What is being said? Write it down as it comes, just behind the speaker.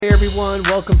Hey everyone,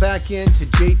 welcome back into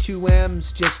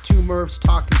J2M's Just Two Murphs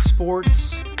Talking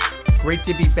Sports. Great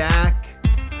to be back.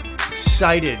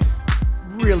 Excited,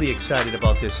 really excited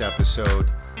about this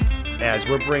episode as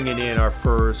we're bringing in our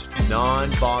first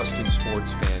non-Boston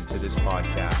sports fan to this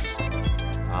podcast.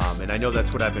 And I know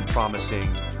that's what I've been promising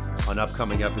on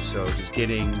upcoming episodes, is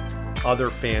getting other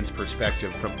fans'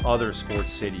 perspective from other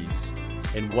sports cities.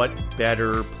 And what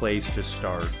better place to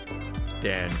start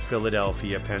than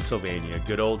Philadelphia, Pennsylvania,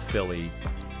 good old Philly.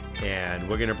 And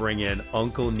we're going to bring in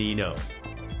Uncle Nino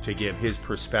to give his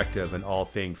perspective on all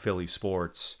things Philly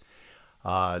sports.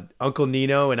 Uncle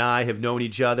Nino and I have known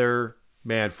each other,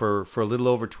 man, for a little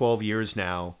over 12 years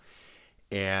now.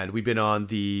 And we've been on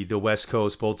the West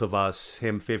Coast, both of us,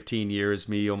 him 15 years,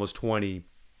 me almost 20,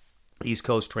 East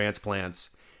Coast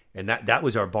transplants. And that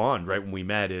was our bond right when we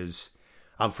met. Is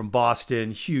I'm from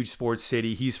Boston, huge sports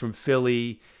city. He's from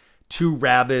Philly. Two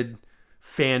rabid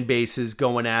fan bases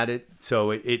going at it.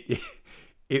 So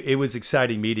it was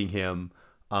exciting meeting him.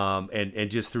 And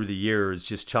just through the years,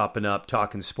 just chopping up,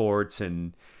 talking sports,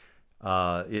 and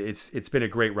it's been a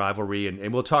great rivalry.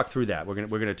 And we'll talk through that. We're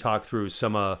gonna talk through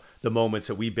some of the moments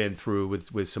that we've been through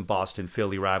with some Boston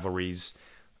Philly rivalries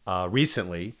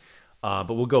recently.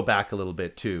 But we'll go back a little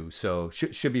bit too. So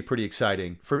should be pretty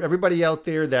exciting for everybody out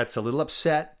there that's a little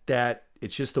upset that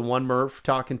it's just the one Murph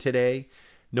talking today.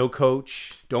 No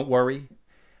coach, don't worry.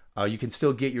 You can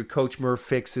still get your Coach Murph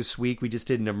fix this week. We just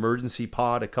did an emergency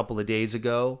pod a couple of days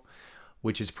ago,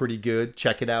 which is pretty good.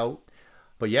 Check it out.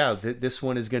 But yeah, this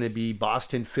one is going to be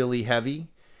Boston Philly heavy.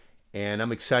 And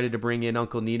I'm excited to bring in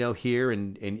Uncle Nino here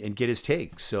and get his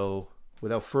take. So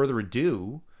without further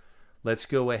ado, let's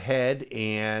go ahead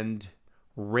and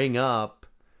ring up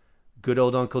good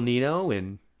old Uncle Nino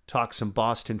and talk some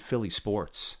Boston Philly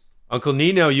sports. Uncle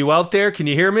Nino, you out there? Can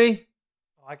you hear me?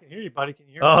 I can hear you, buddy. Can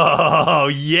you hear me? Oh,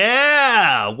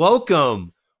 yeah.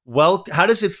 Welcome. Well, how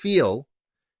does it feel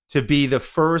to be the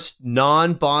first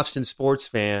non-Boston sports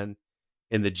fan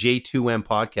in the J2M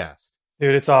podcast?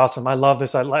 Dude, it's awesome. I love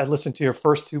this. I listened to your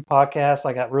first two podcasts.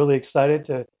 I got really excited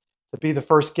to be the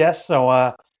first guest.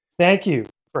 So thank you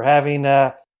for having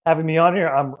me on here.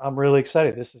 I'm really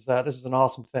excited. This is an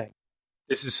awesome thing.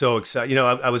 This is so exciting. You know,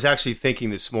 I was actually thinking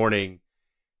this morning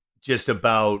just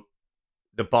about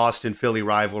the Boston-Philly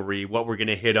rivalry, what we're going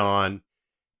to hit on.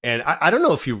 And I don't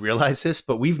know if you realize this,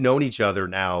 but we've known each other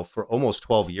now for almost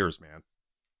 12 years, man.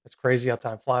 It's crazy how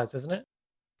time flies, isn't it?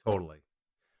 Totally.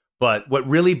 But what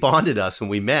really bonded us when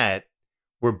we met,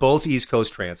 we're both East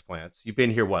Coast transplants. You've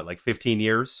been here, what, like 15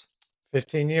 years?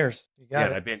 15 years. You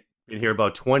got it. I've been here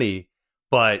about 20.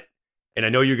 But, and I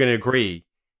know you're going to agree,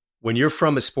 when you're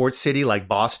from a sports city like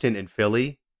Boston and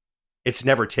Philly, it's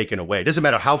never taken away. It doesn't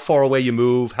matter how far away you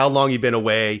move, how long you've been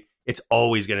away. It's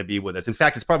always going to be with us. In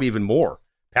fact, it's probably even more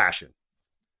passion.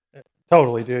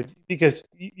 Totally, dude. Because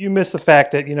you miss the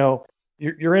fact that, you know,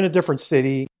 you're in a different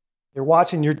city. You're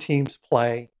watching your teams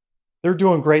play. They're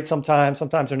doing great sometimes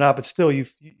they're not. But still, you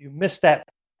miss that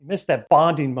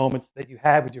bonding moments that you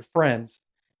had with your friends,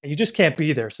 and you just can't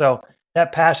be there. So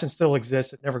that passion still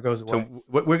exists. It never goes away. So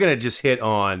we're going to just hit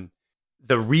on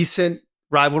the recent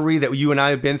rivalry that you and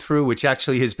I have been through, which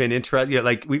actually has been interesting. Yeah,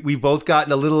 like we've both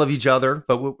gotten a little of each other,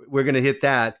 but we're going to hit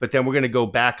that. But then we're going to go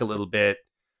back a little bit,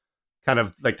 kind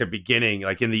of like the beginning,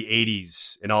 like in the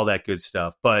 80s and all that good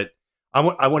stuff. But I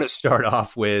want to start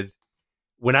off with,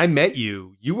 when I met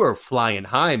you, you were flying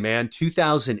high, man.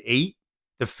 2008,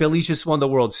 the Phillies just won the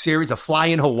World Series, a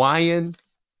flying Hawaiian.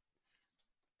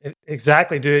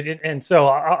 Exactly, dude. And so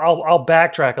I'll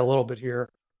backtrack a little bit here,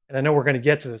 and I know we're going to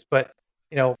get to this, but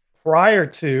you know, prior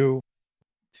to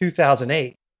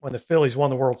 2008, when the Phillies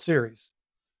won the World Series,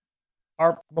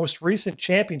 our most recent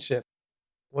championship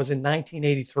was in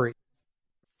 1983. So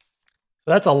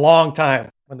that's a long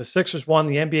time when the Sixers won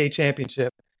the NBA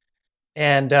championship.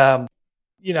 And,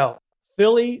 you know,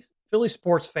 Philly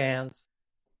sports fans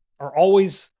are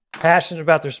always passionate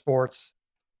about their sports.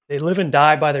 They live and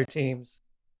die by their teams.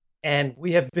 And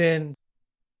we have been,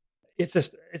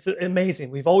 it's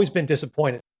amazing. We've always been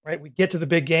disappointed. Right, we get to the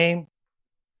big game,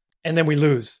 and then we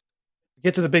lose. We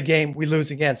get to the big game, we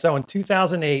lose again. So in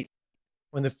 2008,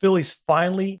 when the Phillies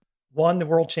finally won the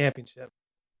World Championship,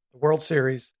 the World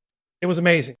Series, it was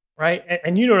amazing, right?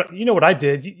 And you know what I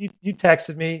did? You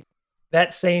texted me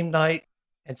that same night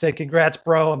and said, "Congrats,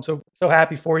 bro! I'm so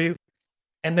happy for you."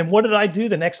 And then what did I do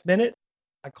the next minute?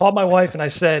 I called my wife and I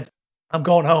said, "I'm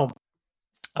going home.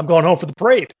 I'm going home for the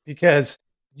parade," because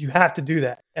you have to do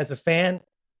that as a fan.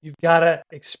 You've got to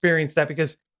experience that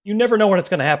because you never know when it's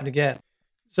going to happen again.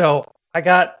 So I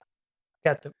got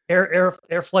the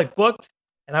air flight booked.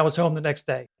 and I was home the next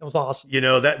day. It was awesome.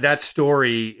 That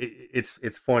story.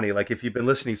 It's funny. Like if you've been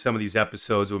listening to some of these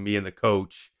episodes with me and the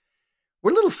coach,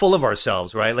 we're a little full of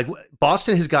ourselves, right? Like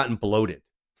Boston has gotten bloated.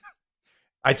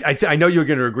 I know you're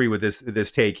going to agree with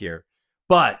this take here,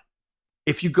 but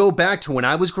if you go back to when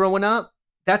I was growing up,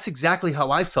 that's exactly how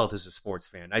I felt as a sports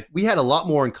fan. We had a lot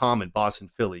more in common, Boston,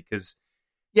 Philly, because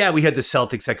yeah, we had the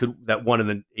Celtics that won in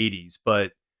the '80s,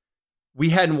 but we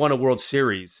hadn't won a World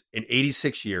Series in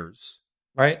 86 years.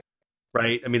 Right.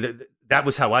 Right. I mean, that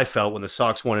was how I felt when the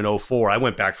Sox won in '04. I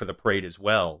went back for the parade as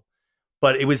well,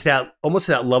 but it was that almost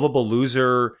that lovable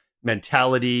loser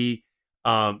mentality.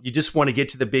 You just want to get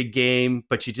to the big game,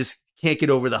 but you just can't get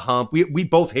over the hump. We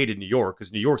both hated New York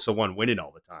because New York's the one winning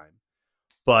all the time.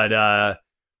 But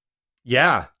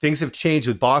yeah, things have changed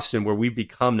with Boston where we've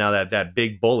become now that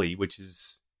big bully, which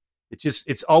is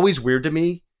it's always weird to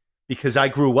me because I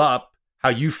grew up how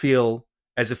you feel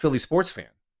as a Philly sports fan.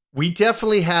 We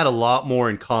definitely had a lot more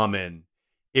in common.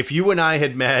 If you and I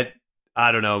had met,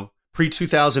 I don't know,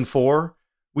 pre-2004,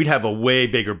 we'd have a way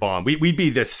bigger bond. We'd be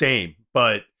the same,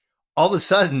 but all of a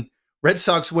sudden, Red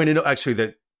Sox win in, actually,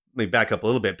 let me back up a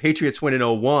little bit. Patriots win in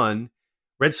 '01,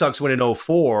 Red Sox win in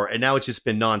 '04, and now it's just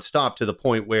been nonstop to the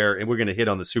point where, and we're going to hit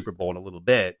on the Super Bowl in a little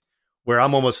bit, where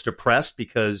I'm almost depressed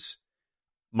because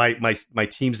my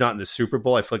team's not in the Super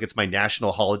Bowl. I feel like it's my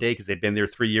national holiday because they've been there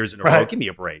 3 years in a row. Give me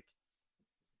a break.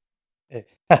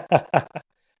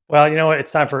 Well, you know what?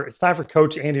 It's time for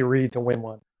Coach Andy Reid to win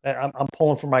one. I'm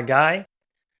pulling for my guy,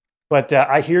 but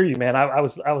I hear you, man. I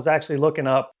was actually looking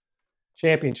up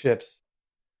championships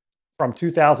from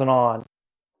 2000 on.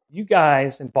 You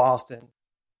guys in Boston,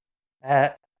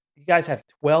 you guys have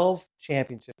 12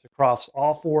 championships across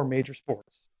all four major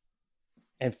sports,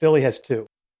 and Philly has 2.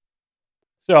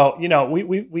 So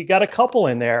we got a couple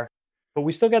in there, but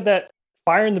we still got that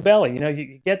fire in the belly.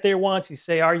 You get there once, you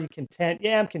say, "Are you content?"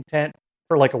 Yeah, I'm content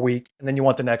for like a week, and then you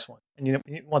want the next one, and you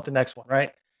want the next one,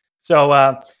 right? So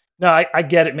no, I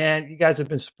get it, man. You guys have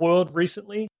been spoiled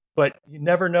recently, but you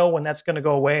never know when that's going to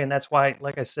go away, and that's why,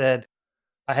 like I said,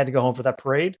 I had to go home for that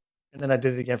parade, and then I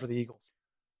did it again for the Eagles.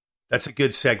 That's a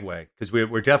good segue because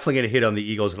we're definitely going to hit on the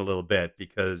Eagles in a little bit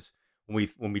because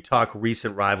when we talk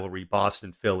recent rivalry,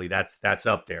 Boston Philly, that's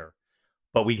up there.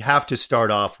 But we have to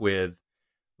start off with,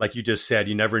 like you just said,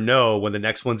 you never know when the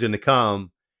next one's going to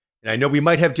come. And I know we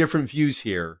might have different views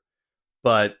here,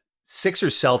 but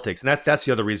Sixers Celtics, and that's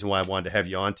the other reason why I wanted to have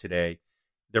you on today.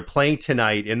 They're playing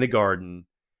tonight in the Garden.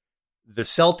 The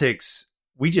Celtics,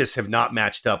 we just have not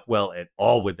matched up well at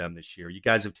all with them this year. You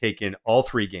guys have taken all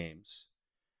 3 games.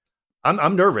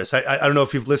 I'm nervous. I don't know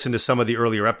if you've listened to some of the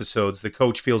earlier episodes. The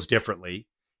coach feels differently.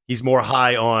 He's more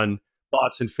high on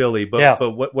Boston, Philly.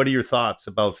 But what are your thoughts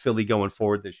about Philly going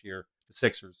forward this year, the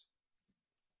Sixers?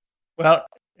 Well,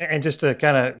 and just to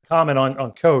kind of comment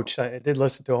on Coach, I did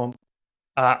listen to him.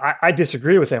 I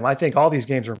disagree with him. I think all these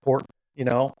games are important.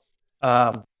 We're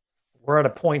at a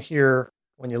point here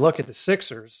when you look at the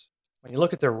Sixers, when you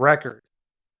look at their record,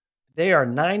 they are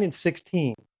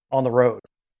 9-16 on the road.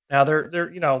 Now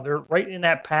they're right in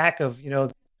that pack of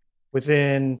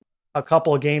within a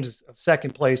couple of games of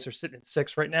second place. They're sitting at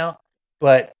 6 right now,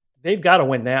 but they've got to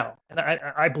win now, and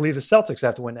I believe the Celtics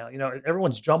have to win now.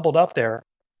 Everyone's jumbled up there,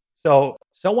 so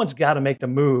someone's got to make the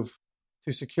move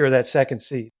to secure that second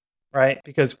seed, right?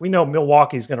 Because we know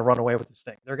Milwaukee's going to run away with this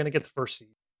thing. They're going to get the first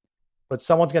seed, but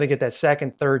someone's going to get that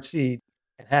second, third seed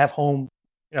and have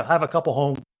a couple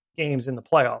home games in the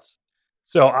playoffs.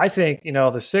 So I think,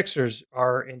 the Sixers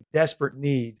are in desperate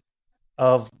need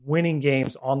of winning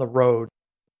games on the road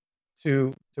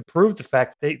to prove the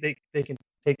fact that they can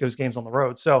take those games on the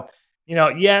road. So,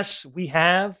 yes, we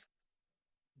have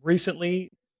recently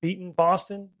beaten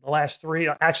Boston the last 3,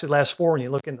 actually last 4 when you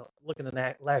look in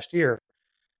the last year.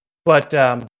 But,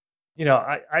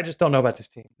 I just don't know about this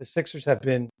team. The Sixers have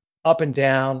been up and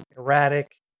down,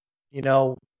 erratic.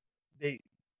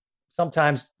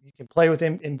 Sometimes you can play with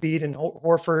Embiid and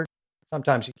Horford.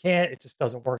 Sometimes you can't. It just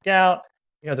doesn't work out.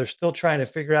 They're still trying to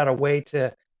figure out a way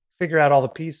to figure out all the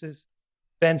pieces.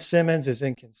 Ben Simmons is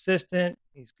inconsistent.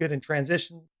 He's good in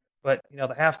transition, but,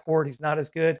 the half court, he's not as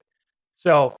good.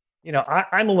 So,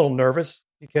 I'm a little nervous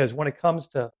because when it comes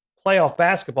to playoff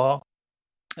basketball,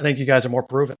 I think you guys are more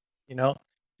proven.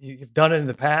 You've done it in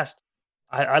the past.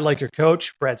 I like your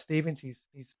coach, Brad Stevens.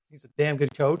 He's a damn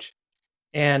good coach.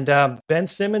 And Ben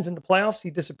Simmons in the playoffs, he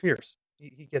disappears.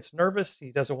 He gets nervous.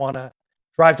 He doesn't want to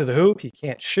drive to the hoop. He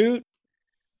can't shoot.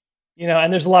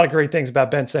 And there's a lot of great things about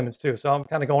Ben Simmons too. So I'm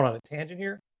kind of going on a tangent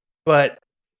here, but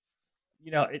we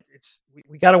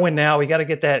got to win now. We got to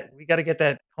get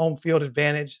that home field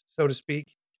advantage, so to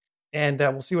speak. and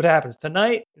we'll see what happens.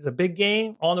 Tonight is a big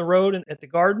game on the road at the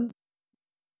Garden,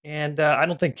 and I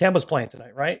don't think Kemba's playing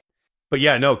tonight, right? But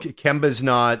yeah, no, Kemba's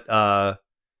not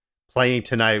playing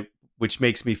tonight, which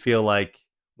makes me feel like,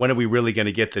 when are we really going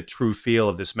to get the true feel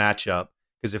of this matchup?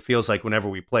 Because it feels like whenever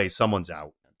we play, someone's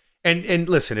out. And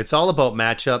listen, it's all about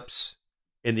matchups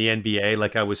in the NBA,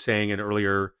 like I was saying in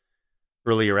earlier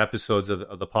episodes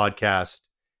of the podcast.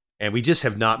 And we just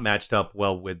have not matched up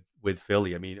well with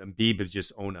Philly. I mean, Embiid has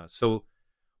just owned us. So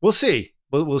we'll see.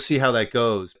 We'll see how that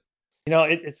goes.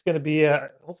 It's going to be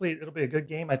hopefully it'll be a good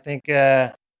game. I think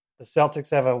the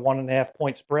Celtics have a 1.5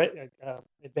 point spread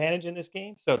advantage in this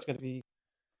game, so it's going to be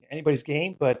anybody's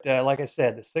game. But like I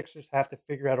said, the Sixers have to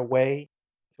figure out a way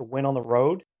to win on the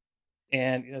road,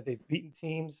 and they've beaten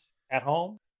teams at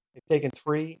home. They've taken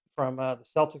 3 from the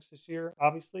Celtics this year,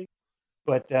 obviously,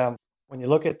 but when you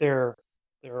look at their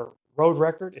road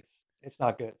record, it's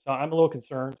not good. So I'm a little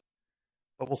concerned,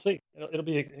 but we'll see. It'll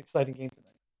be an exciting game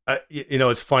tonight.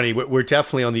 It's funny. We're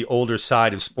definitely on the older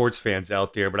side of sports fans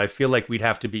out there, but I feel like we'd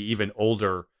have to be even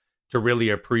older to really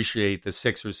appreciate the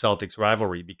Sixers-Celtics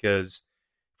rivalry, because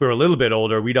if we were a little bit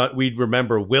older, we'd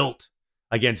remember Wilt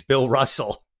against Bill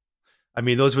Russell. I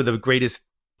mean, those were the greatest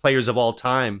players of all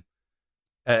time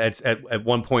at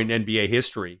one point in NBA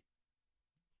history.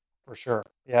 For sure.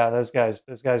 Yeah, those guys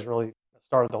really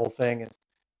started the whole thing. And,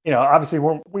 obviously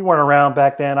we weren't around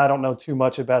back then. I don't know too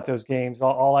much about those games.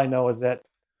 All I know is that,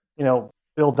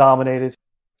 Bill dominated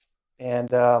and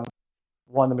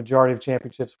won the majority of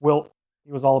championships. Wilt,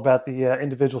 he was all about the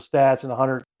individual stats and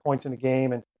 100 points in a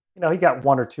game. And, he got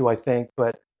 1 or 2, I think.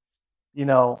 But,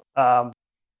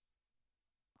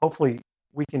 hopefully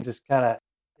we can just kind of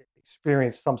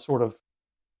experience some sort of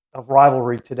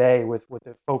rivalry today with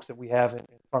the folks that we have in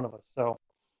front of us. So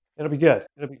it'll be good.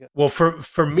 Well,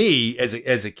 for me as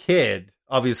a kid,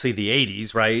 obviously the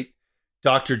 80s, right?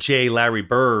 Dr. J, Larry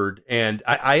Bird, and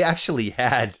I actually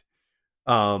had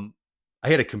I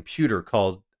had a computer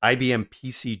called IBM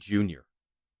PC Junior.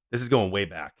 This is going way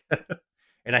back.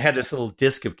 And I had this little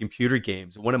disc of computer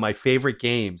games. One of my favorite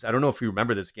games, I don't know if you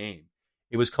remember this game.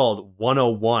 It was called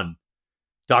 101,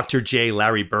 Dr. J,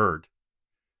 Larry Bird.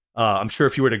 I'm sure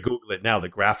if you were to Google it now, the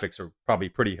graphics are probably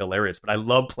pretty hilarious, but I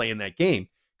love playing that game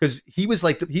because he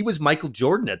was Michael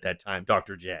Jordan at that time,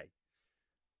 Dr. J.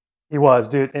 He was,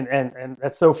 dude. And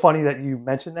that's so funny that you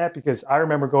mentioned that, because I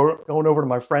remember going over to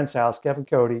my friend's house, Kevin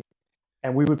Cody,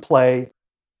 and we would play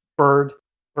Bird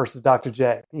versus Dr.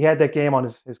 J. He had that game on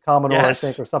his Commodore, yes, I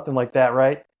think, or something like that,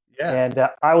 right? Yeah. And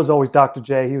I was always Dr.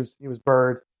 J. He was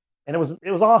Bird, and it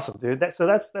was awesome, dude. So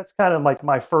that's kind of like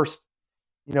my first,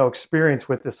 experience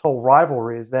with this whole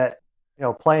rivalry, is that,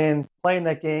 playing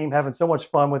that game, having so much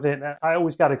fun with it. And I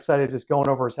always got excited just going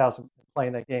over his house and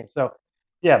playing that game. So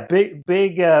yeah, big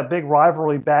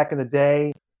rivalry back in the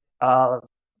day. I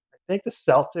think the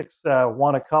Celtics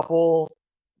won a couple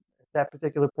at that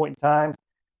particular point in time.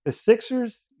 The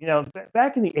Sixers,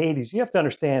 back in the 80s, you have to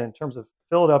understand, in terms of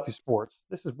Philadelphia sports,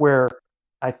 this is where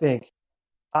I think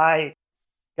I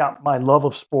got my love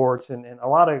of sports, and a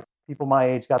lot of people my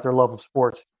age got their love of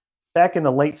sports. Back in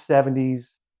the late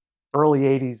 70s, early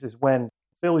 80s is when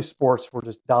Philly sports were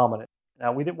just dominant.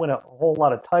 Now, we didn't win a whole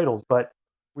lot of titles, but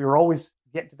we were always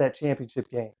getting to that championship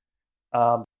game.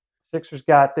 Sixers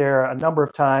got there a number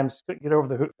of times, couldn't get over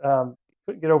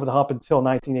the hump until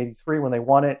 1983 when they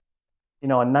won it. In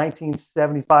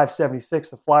 1975-76,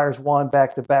 the Flyers won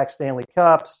back-to-back Stanley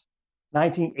Cups.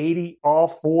 1980, all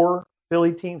 4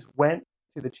 Philly teams went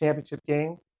to the championship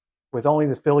game, with only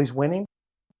the Phillies winning.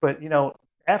 But,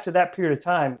 after that period of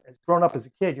time, as growing up as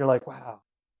a kid, you're like, wow,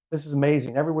 this is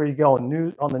amazing. Everywhere you go,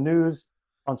 on the news,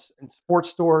 in sports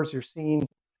stores, you're seeing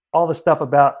all the stuff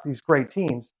about these great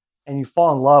teams, and you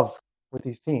fall in love with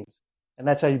these teams. And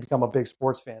that's how you become a big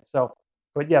sports fan. So,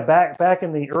 but yeah, back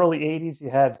in the early 80s, you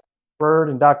had Bird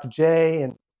and Dr. J,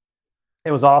 and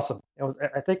it was awesome.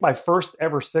 I think my first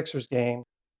ever Sixers game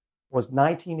was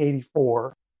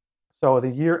 1984. So the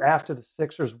year after the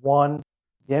Sixers won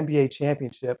the NBA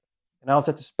championship, and I was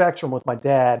at the Spectrum with my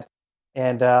dad,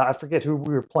 and I forget who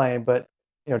we were playing, but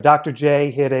Dr. J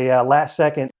hit a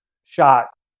last-second shot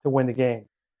to win the game.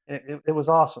 It was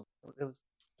awesome. It was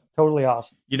totally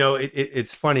awesome.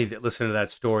 It's funny that listening to that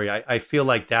story. I feel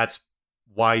like that's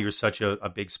why you're such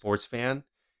a big sports fan.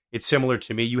 It's similar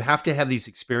to me. You have to have these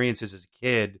experiences as a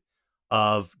kid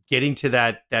of getting to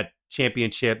that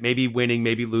championship, maybe winning,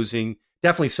 maybe losing,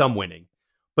 definitely some winning.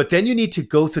 But then you need to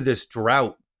go through this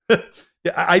drought.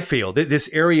 I feel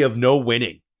this area of no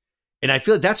winning. And I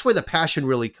feel that's where the passion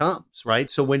really comes,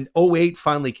 right? So when 08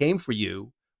 finally came for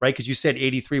you, right? Because you said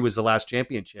 83 was the last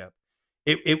championship.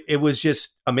 It was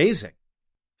just amazing.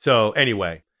 So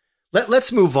anyway,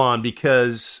 Let's move on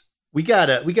because we got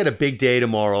a big day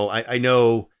tomorrow. I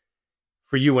know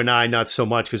for you and I, not so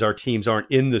much because our teams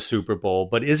aren't in the Super Bowl,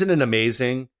 but isn't it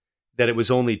amazing that it was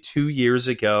only 2 years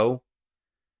ago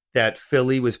that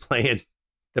Philly was playing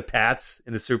the Pats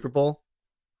in the Super Bowl?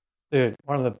 Dude,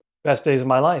 one of the best days of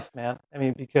my life, man. I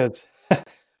mean, because,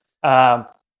 um,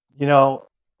 you know,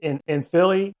 in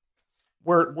Philly,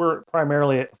 we're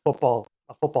primarily a football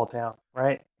town,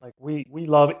 right? Like we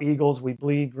love Eagles, we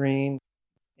bleed green,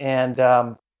 and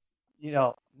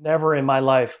never in my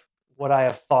life would I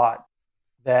have thought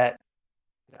that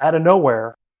out of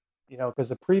nowhere, because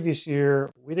the previous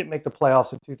year we didn't make the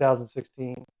playoffs in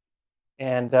 2016,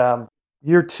 and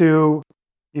year two,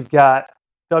 you've got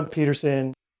Doug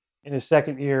Peterson in his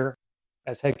second year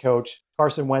as head coach,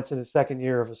 Carson Wentz in his second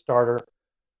year of a starter,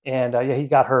 and he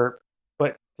got hurt,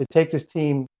 but to take this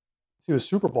team to a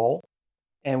Super Bowl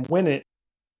and win it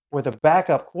with a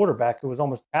backup quarterback who was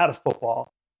almost out of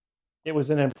football, it was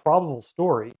an improbable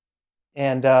story,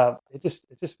 and it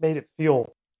just made it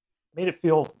feel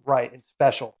right and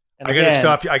special. And I got to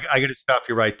stop you. I got to stop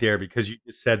you right there because you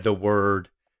just said the word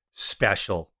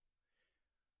special.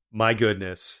 My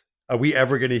goodness, are we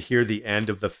ever going to hear the end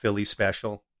of the Philly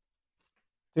special?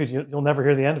 Dude, you'll never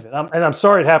hear the end of it. I'm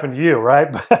sorry it happened to you,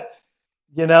 right? But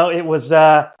it was.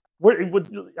 I'll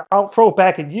throw it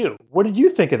back at you. What did you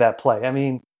think of that play? I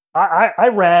mean, I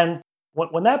ran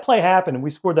when that play happened and we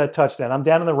scored that touchdown. I'm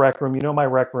down in the rec room. You know my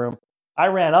rec room. I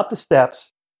ran up the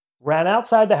steps, ran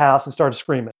outside the house, and started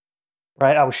screaming.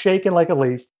 Right, I was shaking like a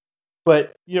leaf.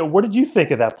 But what did you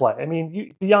think of that play? I mean,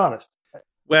 you be honest.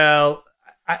 Well,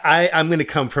 I'm going to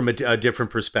come from a different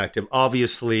perspective.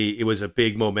 Obviously, it was a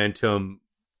big momentum.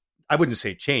 I wouldn't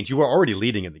say change. You were already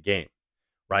leading in the game,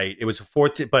 right? It was a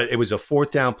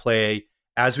fourth down play.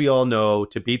 As we all know,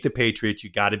 to beat the Patriots,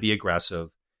 you got to be aggressive.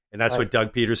 And that's what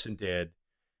Doug Peterson did.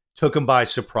 Took them by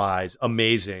surprise.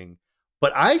 Amazing.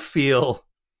 But I feel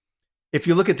if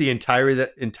you look at the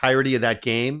entirety of that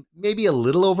game, maybe a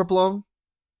little overblown.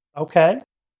 Okay.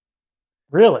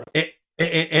 Really?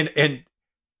 And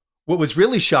what was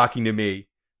really shocking to me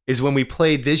is when we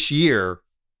played this year,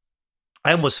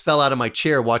 I almost fell out of my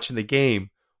chair watching the game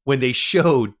when they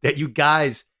showed that you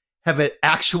guys have an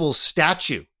actual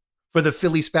statue for the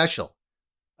Philly special.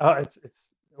 It's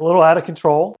a little out of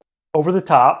control, over the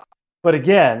top. But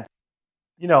again,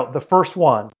 the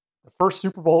first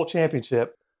Super Bowl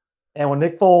championship, and when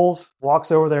Nick Foles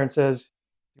walks over there and says,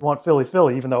 "You want Philly,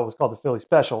 Philly," even though it was called the Philly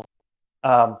special,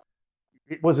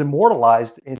 it was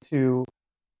immortalized into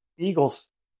Eagles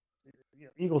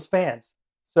fans.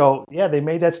 So yeah, they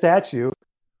made that statue,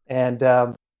 and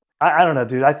I don't know,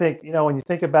 dude. I think when you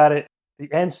think about it,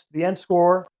 the end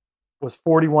score was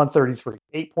 41-33,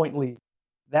 8-point lead.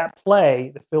 That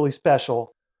play, the Philly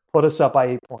special, put us up by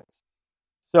 8 points.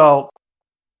 So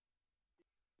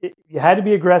you had to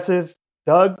be aggressive.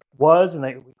 Doug was, and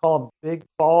we call him Big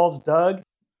Balls Doug.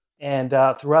 And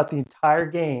throughout the entire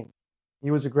game, he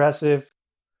was aggressive.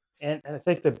 And I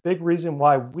think the big reason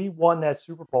why we won that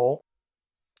Super Bowl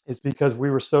is because we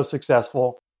were so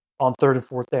successful on third and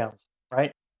fourth downs,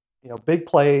 right? Big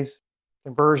plays,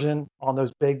 conversion on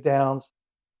those big downs.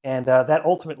 And that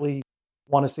ultimately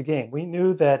won us the game. We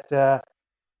knew that the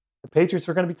Patriots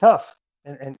were going to be tough,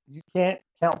 and you can't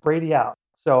count Brady out.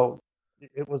 So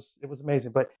it was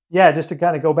amazing. But yeah, just to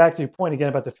kind of go back to your point again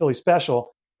about the Philly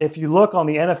special, if you look on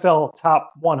the NFL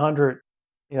top 100,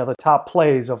 the top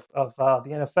plays of the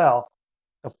NFL,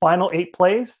 the final 8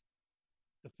 plays,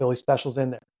 the Philly special's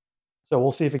in there. So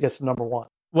we'll see if it gets to number 1.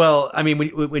 Well, I mean,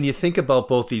 when you think about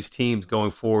both these teams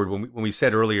going forward, when we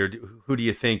said earlier, who do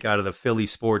you think out of the Philly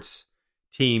sports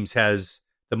teams has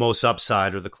the most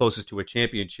upside or the closest to a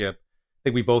championship? I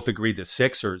think we both agreed the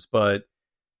Sixers, but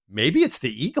maybe it's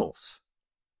the Eagles.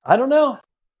 I don't know.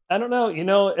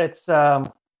 It's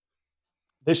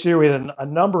this year we had a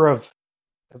number of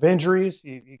injuries.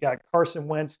 You got Carson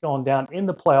Wentz going down in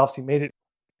the playoffs. He made it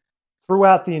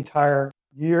throughout the entire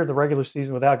year, the regular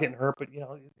season, without getting hurt. But, you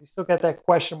still got that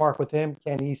question mark with him.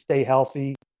 Can he stay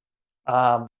healthy?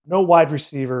 No wide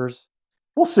receivers.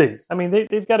 We'll see. I mean,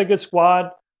 they've got a good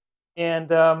squad.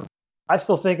 And I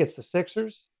still think it's the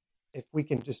Sixers. If we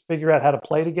can just figure out how to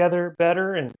play together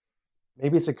better, and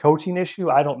maybe it's a coaching issue,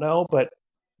 I don't know. But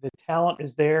the talent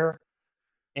is there.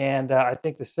 And I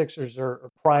think the Sixers are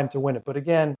primed to win it. But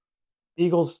again,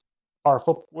 Eagles are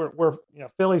we're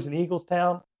Philly's an Eagles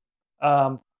town.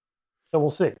 So we'll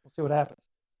see. We'll see what happens.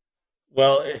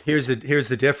 Well, here's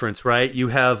the difference, right? You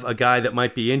have a guy that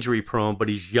might be injury prone, but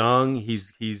he's young.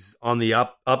 He's on the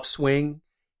upswing.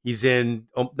 He's in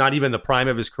not even the prime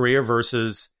of his career.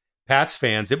 Versus Pats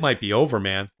fans, it might be over,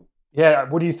 man. Yeah,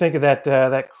 what do you think of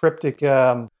that cryptic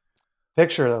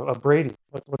picture of Brady?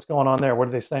 What's going on there? What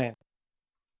are they saying?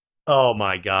 Oh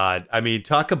my God! I mean,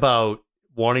 talk about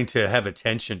wanting to have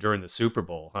attention during the Super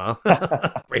Bowl, huh?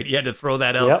 Brady had to throw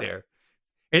that out Yep. there.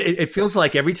 It feels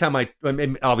like every time I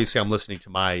mean, obviously I'm listening to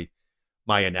my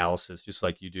analysis, just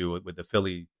like you do with the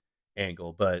Philly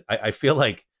angle, but I feel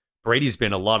like Brady's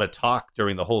been a lot of talk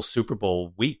during the whole Super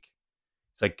Bowl week.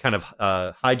 It's like kind of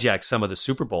hijacked some of the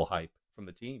Super Bowl hype from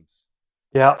the teams.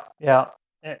 Yeah, yeah,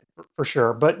 for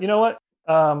sure. But you know what?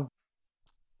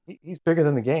 He's bigger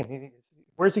than the game.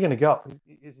 Where's he going to go?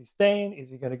 Is he staying? Is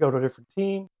he going to go to a different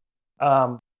team?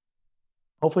 Um,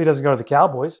 Hopefully, he doesn't go to the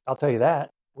Cowboys. I'll tell you that.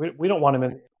 We don't want him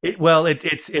in.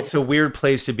 It's a weird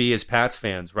place to be as Pats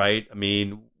fans, right? I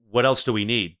mean, what else do we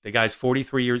need? The guy's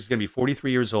 43 years. He's going to be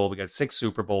 43 years old. We got 6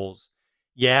 Super Bowls.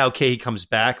 Yeah, okay, he comes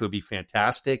back. It would be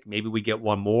fantastic. Maybe we get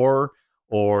one more,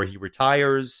 or he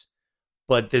retires.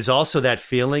 But there's also that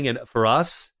feeling, and for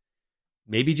us,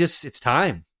 maybe just it's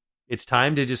time. It's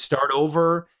time to just start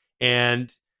over.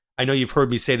 And I know you've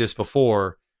heard me say this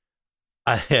before.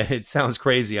 It sounds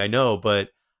crazy, I know, but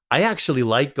I actually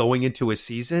like going into a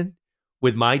season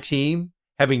with my team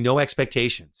having no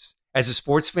expectations. As a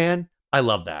sports fan, I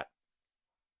love that.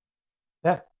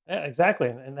 Yeah, exactly.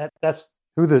 And that's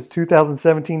who the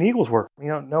 2017 Eagles were.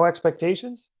 No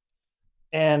expectations.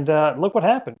 And look what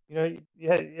happened. You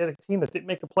had a team that didn't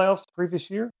make the playoffs the previous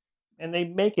year, and they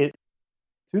make it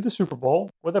to the Super Bowl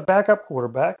with a backup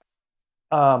quarterback,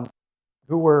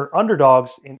 who were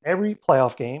underdogs in every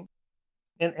playoff game,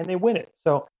 and they win it.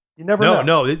 So you never know.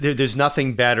 No, there's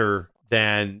nothing better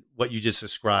than what you just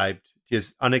described.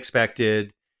 Just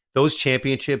unexpected. Those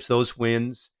championships, those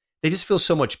wins, they just feel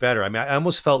so much better. I mean, I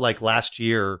almost felt like last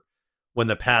year when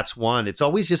the Pats won, it's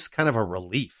always just kind of a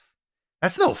relief.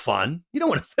 That's no fun. You don't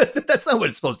want to, that's not what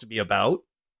it's supposed to be about.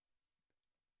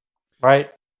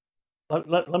 Right.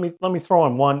 Let me throw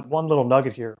in one little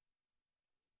nugget here.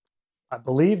 I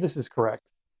believe this is correct.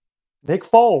 Nick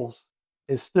Foles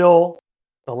is still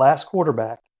the last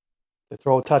quarterback to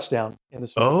throw a touchdown in the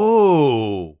Super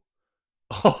Bowl.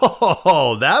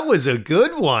 Oh, that was a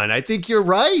good one. I think you're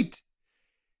right.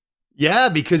 Yeah,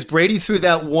 because Brady threw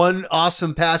that one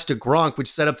awesome pass to Gronk,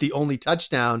 which set up the only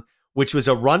touchdown, which was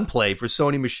a run play for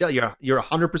Sony Michel. You're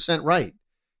 100% right.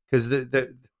 Because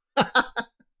the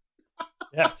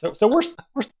Yeah, so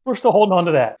we're still holding on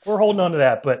to that. We're holding on to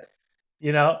that, but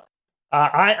I'm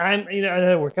I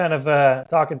know we're kind of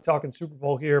talking Super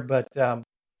Bowl here, but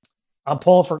I'm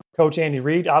pulling for Coach Andy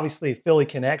Reid. Obviously, Philly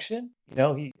connection.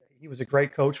 He was a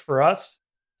great coach for us,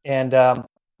 and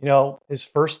his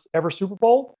first ever Super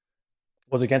Bowl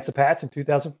was against the Pats in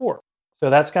 2004. So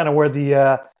that's kind of where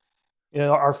the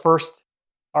our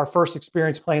first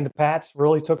experience playing the Pats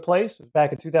really took place. It was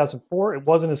back in 2004. It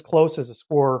wasn't as close as the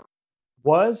score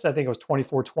was. I think it was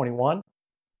 24-21.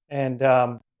 And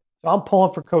so I'm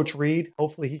pulling for Coach Reid.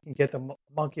 Hopefully he can get the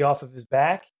monkey off of his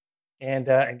back and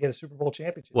get a Super Bowl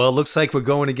championship. Well, it looks like we're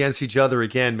going against each other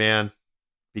again, man,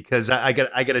 because I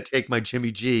got to take my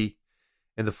Jimmy G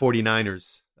and the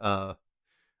 49ers.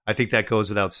 I think that goes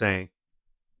without saying.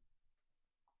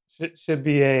 Should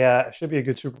be a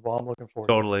good Super Bowl. I'm looking forward.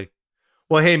 Totally.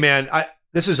 Well, hey, man,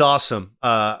 this is awesome.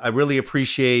 I really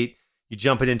appreciate you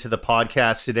jumping into the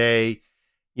podcast today.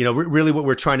 Really what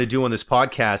we're trying to do on this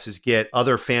podcast is get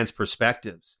other fans'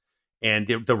 perspectives and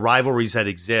the rivalries that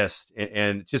exist.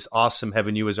 And just awesome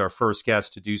having you as our first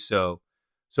guest to do so.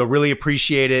 So really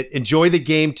appreciate it. Enjoy the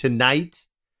game tonight.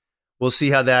 We'll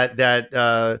see how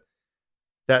that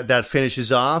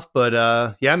finishes off.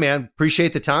 But yeah, man,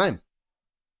 appreciate the time.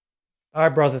 All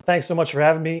right, brother. Thanks so much for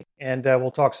having me, and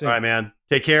we'll talk soon. All right, man.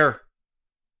 Take care.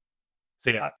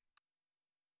 See ya.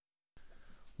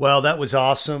 Well, that was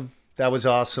awesome.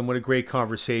 What a great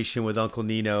conversation with Uncle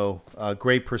Nino.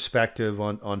 Great perspective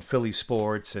on Philly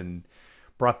sports, and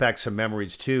brought back some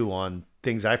memories too on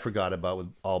things I forgot about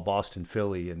with all Boston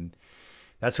Philly. And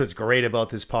that's what's great about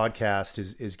this podcast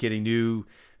is getting new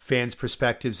fans'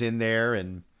 perspectives in there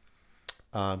and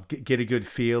get a good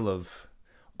feel of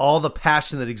all the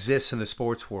passion that exists in the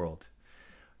sports world.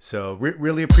 So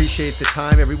really appreciate the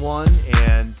time, everyone,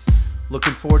 and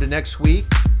looking forward to next week.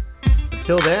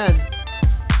 Until then,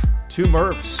 2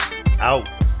 Murphs out.